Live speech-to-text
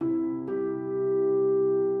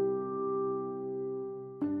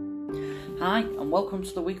Hi, and welcome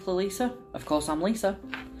to the Weekly Lisa. Of course, I'm Lisa.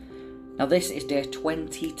 Now, this is day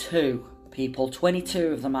 22, people. 22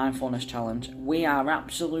 of the Mindfulness Challenge. We are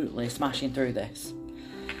absolutely smashing through this.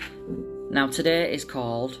 Now, today is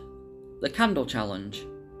called the Candle Challenge.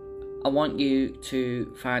 I want you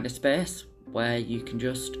to find a space where you can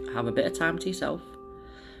just have a bit of time to yourself.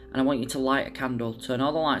 And I want you to light a candle, turn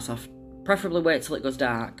all the lights off, preferably wait till it goes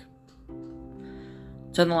dark.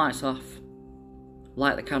 Turn the lights off,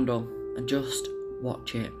 light the candle, and just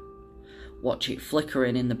watch it. Watch it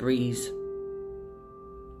flickering in the breeze.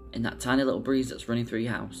 In that tiny little breeze that's running through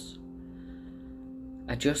your house.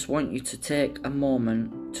 I just want you to take a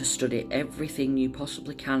moment to study everything you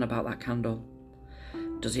possibly can about that candle.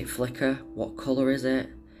 Does it flicker? What colour is it?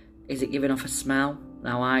 Is it giving off a smell?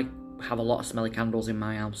 Now, I have a lot of smelly candles in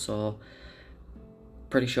my house, so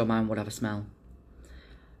pretty sure mine would have a smell.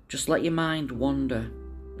 Just let your mind wander.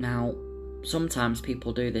 Now, sometimes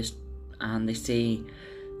people do this and they see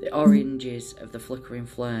the oranges of the flickering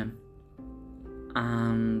flame,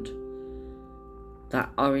 and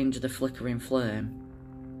that orange of the flickering flame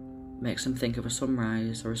makes them think of a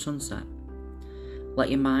sunrise or a sunset.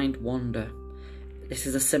 Let your mind wander. This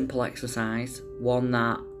is a simple exercise, one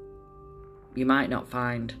that you might not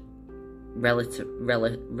find relevant,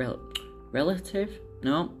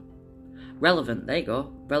 there you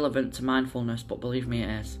go, relevant to mindfulness, but believe me, it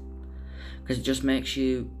is. Because it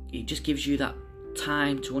just gives you that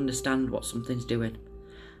time to understand what something's doing.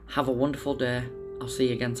 Have a wonderful day. I'll see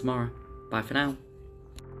you again tomorrow. Bye for now.